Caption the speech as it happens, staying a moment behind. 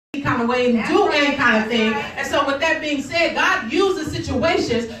kind of way and do any kind of thing. And so with that being said, God uses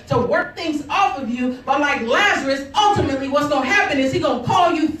situations to work things off of you. But like Lazarus, ultimately what's going to happen is he's going to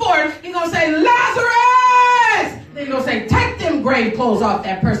call you forth. He's going to say, Lazarus! Then he's going to say, take them grave clothes off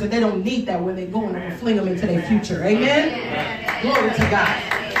that person. They don't need that when they're going to fling them into their future. Amen? Glory to God.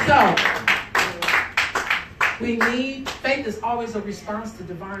 So, we need, faith is always a response to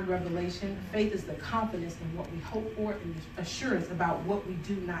divine revelation. Faith is the confidence in what we hope for and the assurance about what we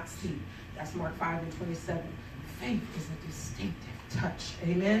do not see. That's Mark 5:27. Faith is a distinctive touch.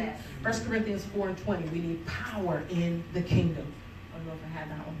 Amen? 1 Corinthians 4:20. We need power in the kingdom. I don't know if I had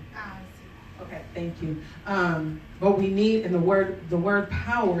that one. Okay, thank you. But we need, in the word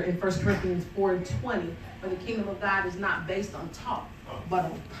power in 1 Corinthians 4:20, for the kingdom of God is not based on talk, but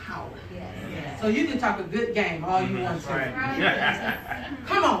on power. Yes. So you can talk a good game all you want to. Right.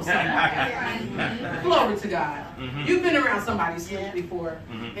 Come on, somebody. Glory to God. You've been around somebody sleep before,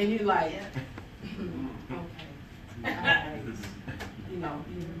 and you're like, okay, all right. You know,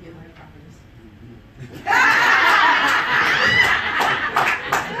 you can get like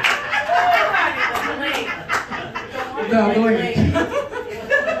no, go ahead.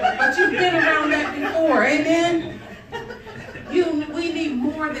 But you've been around that before, amen? We need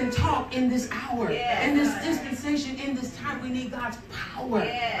more than talk in this hour, in this dispensation, in this time. We need God's power,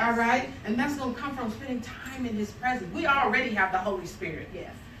 all right? And that's going to come from spending time in his presence. We already have the Holy Spirit.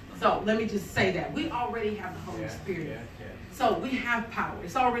 So let me just say that. We already have the Holy Spirit. So we have power.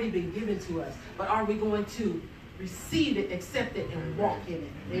 It's already been given to us. But are we going to receive it, accept it, and walk in it?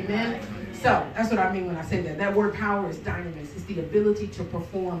 Amen? So that's what I mean when I say that. That word power is dynamis. It's the ability to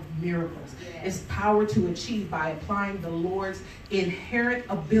perform miracles. It's power to achieve by applying the Lord's inherent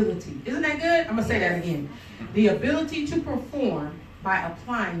ability. Isn't that good? I'm going to say that again. The ability to perform by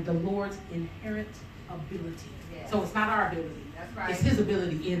applying the Lord's inherent ability. So it's not our ability. It's his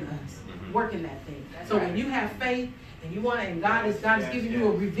ability in us. Working that thing. So when you have faith, and you want, and God is giving you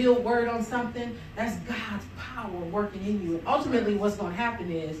a revealed word on something, that's God's power working in you. And ultimately what's going to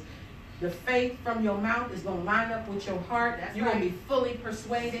happen is the faith from your mouth is going to line up with your heart. You're going to be fully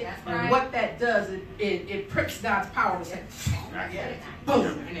persuaded. And what that does, it pricks God's power to say,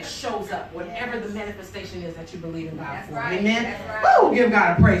 boom, and it shows up, whatever the manifestation is that you believe in God for. Amen? Woo! Give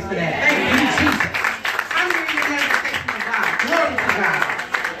God a praise for that. Thank you, Jesus. I'm reading the manifestation of God. Glory to God.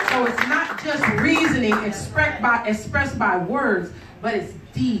 So it's not just reasoning expressed by words, but it's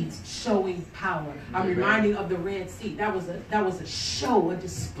deeds showing power. I'm reminding of the Red Sea. That was a show, a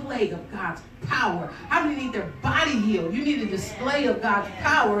display of God's power. How many need their body healed? You need a display of God's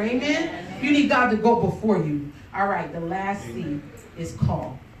power. Amen? You need God to go before you. All right, the last C is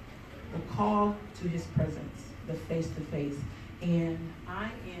call. The call to his presence, the face-to-face. And I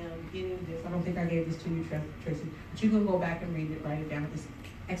am getting this. I don't think I gave this to you, Tracy, but you can go back and read it, write it down. It's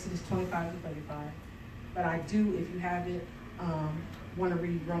Exodus 25-35. But I do, if you have it, want to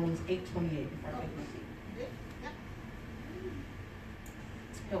read Romans 8:28 before I take my seat.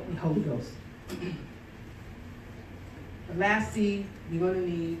 Help me, Holy Ghost. The last C we're going to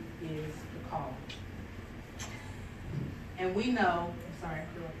need is the call. And we know, I'm sorry, I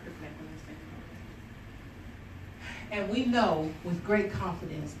feel like crippling when I'm saying that. And we know with great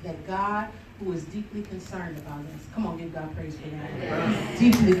confidence that God, who is deeply concerned about us. Come on, give God praise for that.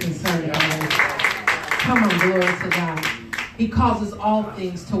 Deeply concerned about us. Come on, glory to God. He causes all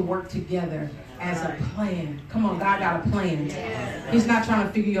things to work together as a plan. Come on, God got a plan. He's not trying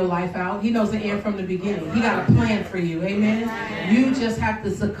to figure your life out. He knows the end from the beginning. He got a plan for you. Amen. You just have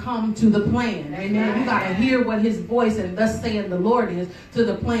to succumb to the plan. Amen. You got to hear what his voice and thus saying the Lord is to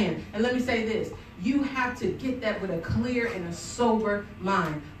the plan. And let me say this. You have to get that with a clear and a sober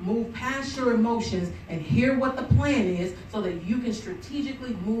mind. Move past your emotions and hear what the plan is so that you can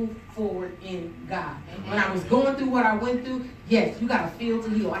strategically move forward in God. When I was going through what I went through, yes, you got to feel to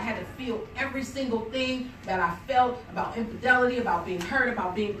heal. I had to feel every single thing that I felt about infidelity, about being hurt,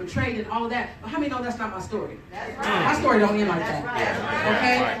 about being betrayed, and all of that. But how many know that's not my story? That's right. My story don't end like that. Right.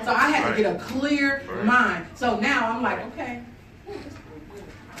 Okay? So I had to get a clear mind. So now I'm like, okay.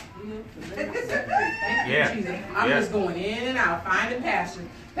 Thank you, Jesus. I'm just going in and out, finding passion.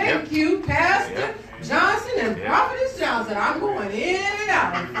 Thank you, Pastor Johnson and Prophetess Johnson. I'm going in and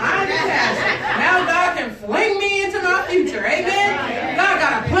out and finding passion. Now God can fling me into my future. Amen. God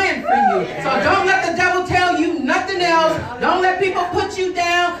got a plan for you. So don't let the devil tell you nothing else. Don't let people put you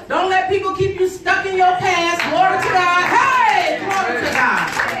down. Don't let people keep you stuck in your past. Glory to God. Hey, glory to God.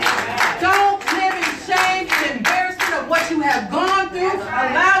 Don't live in shame and embarrassment of what you have gone through.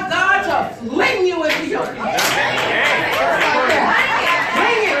 Allow God to fling you into your future.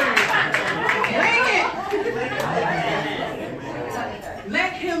 Bring it.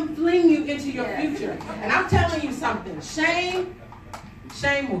 Let him him fling you into your future. And I'm telling you something, shame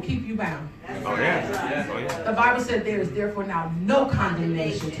will keep you bound. Oh, yeah. Oh, yeah. The Bible said there is therefore now no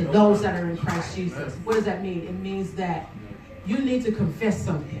condemnation to those that are in Christ Jesus. What does that mean? It means that you need to confess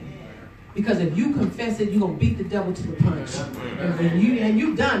something. Because if you confess it, you're going to beat the devil to the punch. And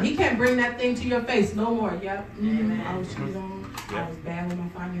you're done. He can't bring that thing to your face no more. Yep. I was cheated on. I was bad with my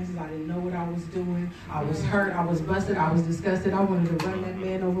finances. I didn't know what I was doing. I was hurt. I was busted. I was disgusted. I wanted to run that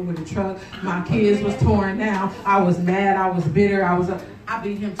man over with a truck. My kids was torn down. I was mad. I was bitter. I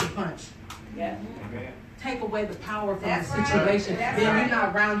beat him to the punch. Yeah. Take away the power from the situation. Then you're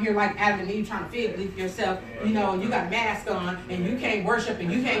not around here like Adam and Eve trying to fig leaf yourself, and you got a mask on, and you can't worship,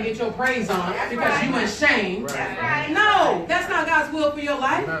 and you can't get your praise on because you in shame. No, that's not God's will for your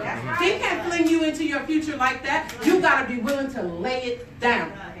life. He can't fling you into your future like that. You got to be willing to lay it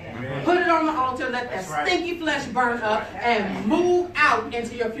down. Put it on the altar, let that stinky flesh burn up, and move out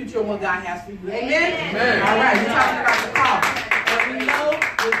into your future and what God has for you. Amen? All right, we're talking about the call. And we know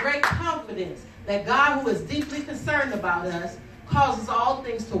with great confidence that God, who is deeply concerned about us, causes all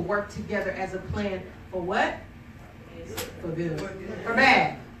things to work together as a plan for what? For good. For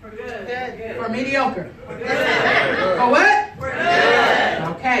bad. For good. For mediocre. For good. For what? For good.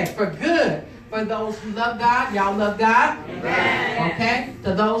 Okay, for good. For those who love God, y'all love God? Amen. Okay?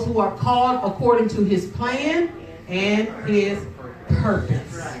 To those who are called according to his plan and his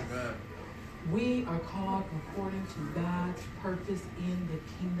purpose. We are called according to God's purpose in the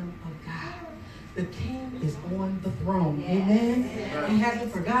kingdom of God. The King is on the throne. Amen. He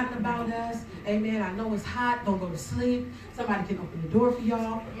hasn't forgotten about us. Amen. I know it's hot. Don't go to sleep. Somebody can open the door for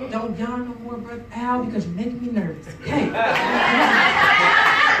y'all. Don't yawn no more, Brother Al, because you're making me nervous. Okay.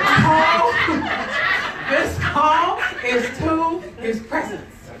 This call is to his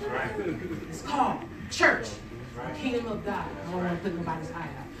presence. It's called church. The kingdom of God. I don't want to put nobody's eye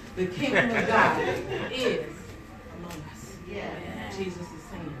out. The kingdom of God is among us. Jesus is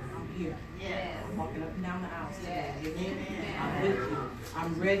saying, I'm here. I'm walking up and down the aisles today. Amen. I'm with you.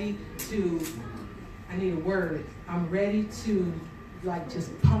 I'm ready to, I need a word. I'm ready to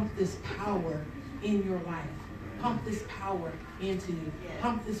just pump this power in your life. Pump this power into you.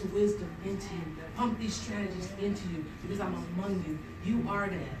 Pump this wisdom into you. Pump these strategies into you because I'm among you. You are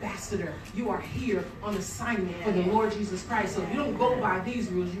an ambassador. You are here on assignment for the Lord Jesus Christ. So you don't go by these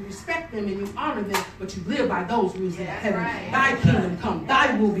rules. You respect them and you honor them, but you live by those rules in heaven. Thy kingdom come.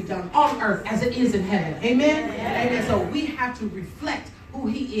 Thy will be done on earth as it is in heaven. Amen? Amen. So we have to reflect who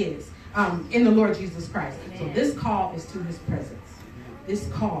he is in the Lord Jesus Christ. So this call is to his presence. This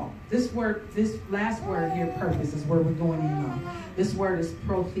call, this last word here, purpose, is where we're going in on. This word is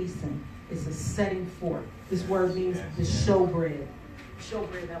prothesin. It's a setting forth. This word means the showbread.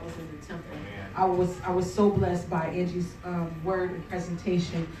 Showbread that was in the temple. I was so blessed by Angie's word and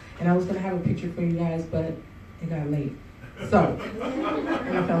presentation, and I was going to have a picture for you guys, but it got late. So,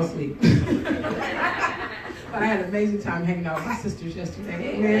 and I fell asleep. But I had an amazing time hanging out with my sisters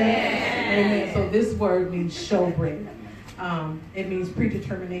yesterday. Amen. So this word means showbread. It means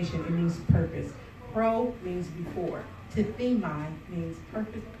predetermination. It means purpose. Pro means before. Tithemi means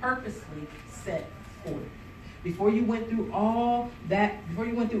purposely set forth. Before you went through all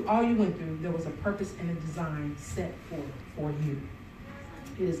you went through, there was a purpose and a design set forth for you.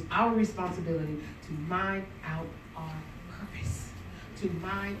 It is our responsibility to mine out our purpose, to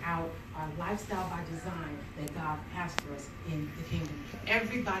mine out our lifestyle by design that God has for us in the kingdom.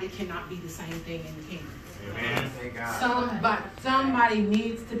 Everybody cannot be the same thing in the kingdom. Amen. Somebody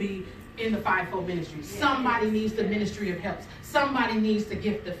needs to be in the fivefold ministry. Somebody needs the ministry of helps. Somebody needs the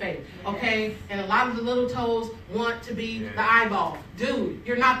gift of faith. Okay? And a lot of the little toes want to be the eyeball. Dude,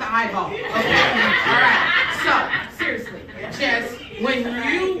 you're not the eyeball. Okay? All right. So, seriously, just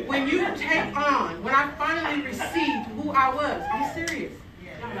when you take on, when I finally received who I was, I'm serious.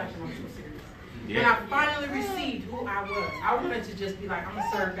 I'm so serious. When I finally received who I was, I wanted to just be like, I'm going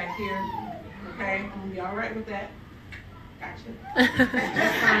to serve back here. Okay? I'm going to be all right with that. Gotcha.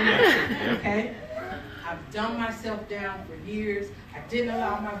 Okay? I've dumbed myself down for years. I didn't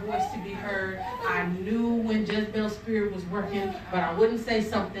allow my voice to be heard. I knew when Jezebel's spirit was working, but I wouldn't say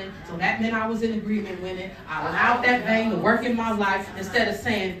something. So that meant I was in agreement with it. I allowed that vein to work in my life instead of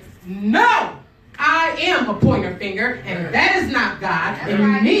saying, no! I am a pointer finger, and that is not God, and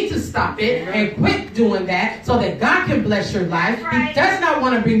you need to stop it and quit doing that so that God can bless your life. He does not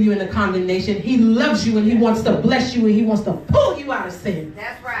want to bring you into condemnation. He loves you, and he wants to bless you, and he wants to pull you out of sin.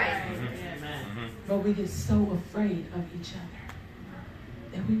 That's right. But we get so afraid of each other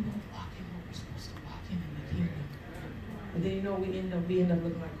that we won't walk in what we're supposed to walk in the kingdom. And then we end up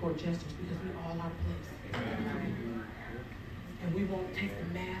looking like court jesters because we all are placed. And we won't take the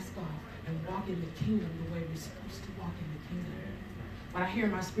mask off and walk in the kingdom the way we're supposed to walk in the kingdom. What I hear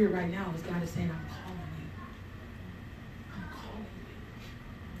in my spirit right now is God is saying, I'm calling you. I'm calling you.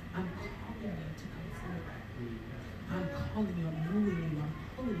 I'm calling you to come forward. I'm calling you. I'm moving you. I'm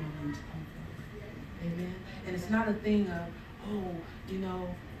pulling on you to come forward. Amen. And it's not a thing of, oh, you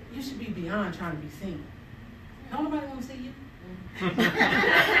know, you should be beyond trying to be seen. Don't nobody want to see you.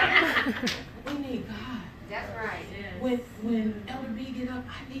 We need God. That's right. When Elder B get up,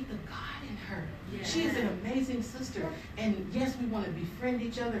 I need the God in her. Yeah. She is an amazing sister. And yes, we want to befriend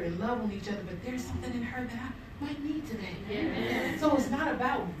each other and love on each other, but there's something in her that I might need today. Yeah. So it's not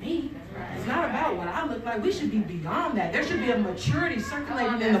about me. Right. It's not about what I look like. We should be beyond that. There should be a maturity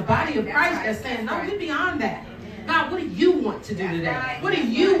circulating in the body of Christ that's saying, no, we're beyond that. God, what do you want to do today? What do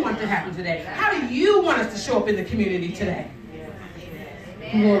you want to happen today? How do you want us to show up in the community today?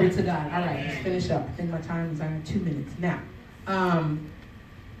 Glory to God. All right, let's finish up. I think my time is on 2 minutes. Now,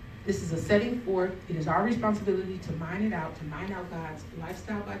 this is a setting forth. It is our responsibility to mine out God's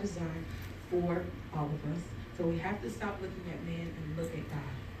lifestyle by design for all of us. So we have to stop looking at man and look at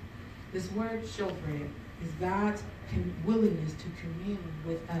God. This word showbread is God's willingness to commune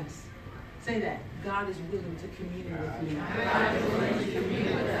with us. Say that. God is willing to commune with me. God is willing to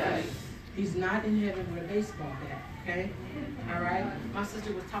commune with us. He's not in heaven with a baseball bat, okay? All right? My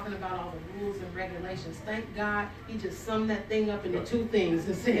sister was talking about all the rules and regulations. Thank God he just summed that thing up into 2 things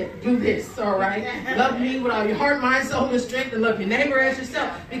and said, do this, all right? Love me with all your heart, mind, soul, and strength, and love your neighbor as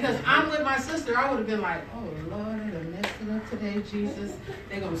yourself. Because I'm with my sister, I would have been like, oh, Lord, I done messed it up today, Jesus.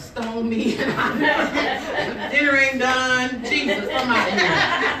 They're going to stone me. Dinner ain't done. Jesus, I'm out of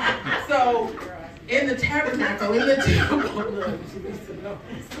here. So, in the tabernacle, in the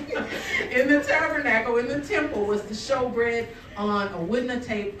temple was the showbread on a wooden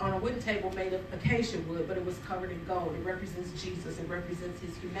table made of acacia wood, but it was covered in gold. It represents Jesus. It represents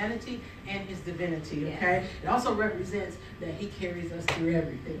his humanity and his divinity. Okay. It also represents that he carries us through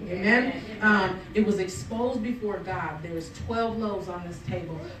everything. Amen. It was exposed before God. There was 12 loaves on this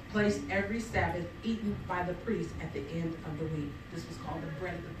table, placed every Sabbath, eaten by the priest at the end of the week. This was called the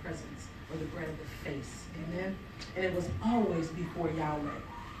bread of the presence, or the bread of the face. Amen. And it was always before Yahweh.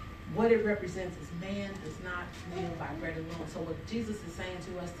 What it represents is man does not live by bread alone. So what Jesus is saying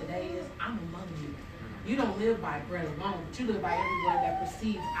to us today is, I'm among you. You don't live by bread alone, but you live by every word that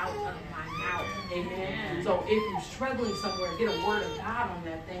proceeds out of my mouth. Amen. So if you're struggling somewhere, get a word of God on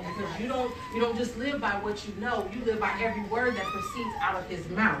that thing, because you don't just live by what you know. You live by every word that proceeds out of his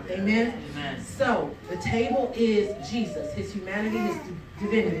mouth. Amen. Amen. So the table is Jesus, his humanity, his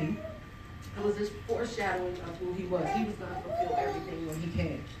divinity. It was this foreshadowing of who he was. He was going to fulfill everything when he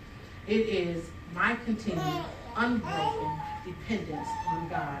came. It is my continued, unbroken dependence on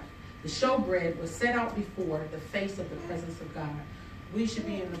God. The showbread was set out before the face of the presence of God. We should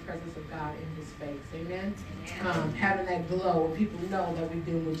be in the presence of God in his face. Amen? Having that glow, and people know that we've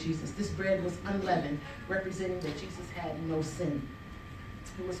been with Jesus. This bread was unleavened, representing that Jesus had no sin.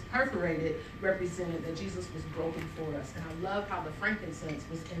 It was perforated, represented that Jesus was broken for us. And I love how the frankincense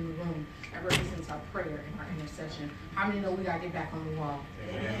was in the room. That represents our prayer and our intercession. How many know we got to get back on the wall?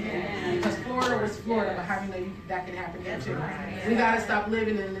 Amen. Because Florida was Florida, but how many know that can happen here too? Right. We got to stop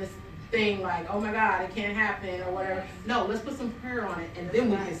living in this thing like, oh my God, it can't happen or whatever. No, let's put some prayer on it, and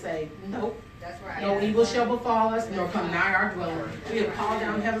then we can say, nope. That's right. No evil shall befall us, nor come nigh our dwelling. We have called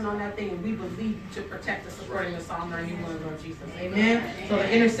down heaven on that thing, and we believe you to protect us according to Psalm 91, Lord Jesus. Amen? So the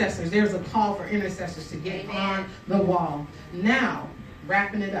intercessors, there's a call for intercessors to get on the wall. Now,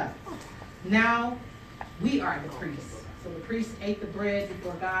 wrapping it up. Now, we are the priests. So the priests ate the bread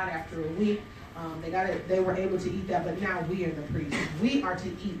before God after a week. They were able to eat that, but now we are the priests. We are to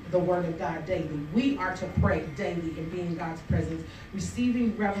eat the word of God daily. We are to pray daily and be in God's presence,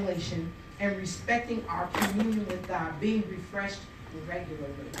 receiving revelation and respecting our communion with God, being refreshed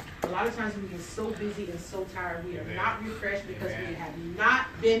regularly. A lot of times we get so busy and so tired, we are not refreshed because we have not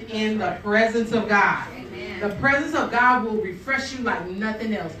been in the presence of God. Amen. The presence of God will refresh you like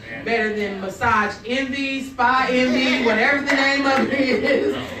nothing else. Better than massage envy, spa envy, whatever the name of it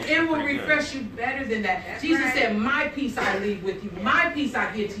is. It will refresh you better than that. That's Jesus said, my peace I leave with you. My peace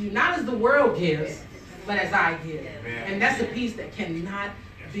I give to you. Not as the world gives, but as I give. And that's a peace that cannot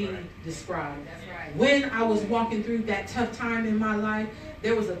be described. When I was walking through that tough time in my life,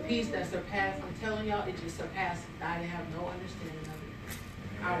 there was a peace that surpassed. I'm telling y'all, it just surpassed. I didn't have no understanding of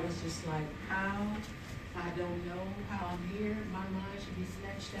it. I was just like, how? I don't know how I'm here. My mind should be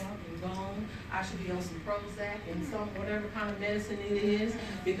snatched out and gone. I should be on some Prozac and some whatever kind of medicine it is.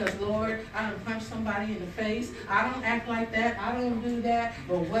 Because, Lord, I don't punch somebody in the face. I don't act like that. I don't do that.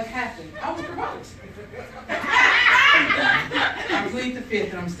 But what happened? I was provoked. I plead the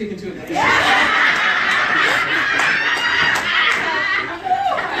fifth, and I'm sticking to it.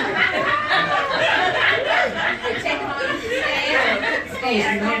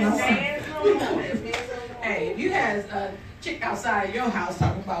 Hey, if you had a chick outside of your house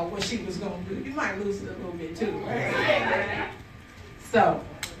talking about what she was going to do, you might lose it a little bit too, right? So,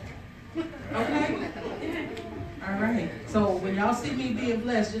 okay? All right. So when y'all see me being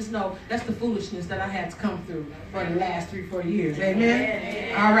blessed, just know that's the foolishness that I had to come through for the last 3-4 years.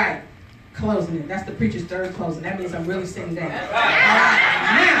 Amen? All right. Closing it. That's the preacher's third closing. That means I'm really sitting down. All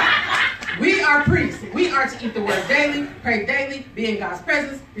right. Now, we are priests. We are to eat the word daily, pray daily, be in God's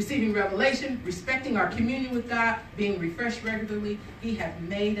presence, receiving revelation, respecting our communion with God, being refreshed regularly. He hath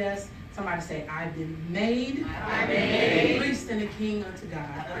made us. Somebody say, I've been made a priest and a king unto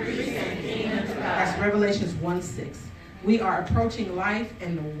God. That's Revelations 1:6. We are approaching life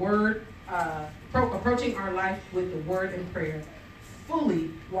and the word, approaching our life with the word and prayer,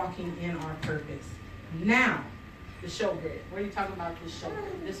 fully walking in our purpose. Now, the showbread. What are you talking about this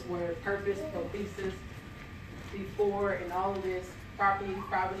showbread? This word, purpose, prothesis, before, and all of this, property,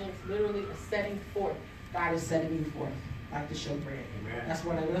 providence, literally a setting forth. God is setting you forth. Like the showbread. That's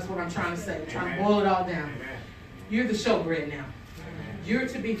what I'm trying to say. I'm trying to boil it all down. Amen. You're the showbread now. Amen. You're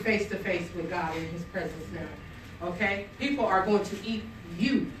to be face to face with God in His presence now. Okay? People are going to eat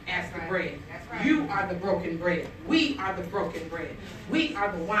you as the bread. Right. You are the broken bread. We are the broken bread. We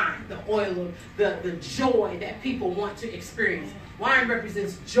are the wine, the oil, the joy that people want to experience. Wine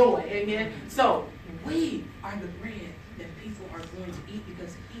represents joy. Amen. So we are the bread that people are going to eat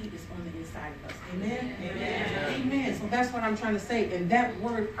because He is on the inside of us. Amen? Amen. Amen. So that's what I'm trying to say. And that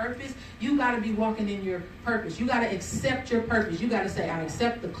word purpose, you got to be walking in your purpose. You got to accept your purpose. You got to say, I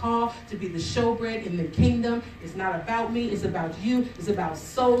accept the call to be the showbread in the kingdom. It's not about me. It's about you. It's about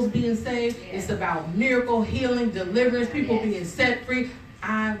souls being saved. It's about miracle, healing, deliverance, people being set free.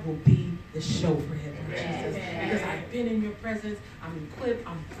 I will be the showbread, Lord Jesus. Because I've been in your presence. I'm equipped.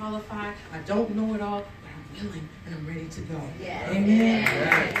 I'm qualified. I don't know it all. Willing and I'm ready to go. Yes. Amen.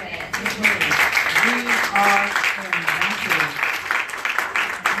 Yes.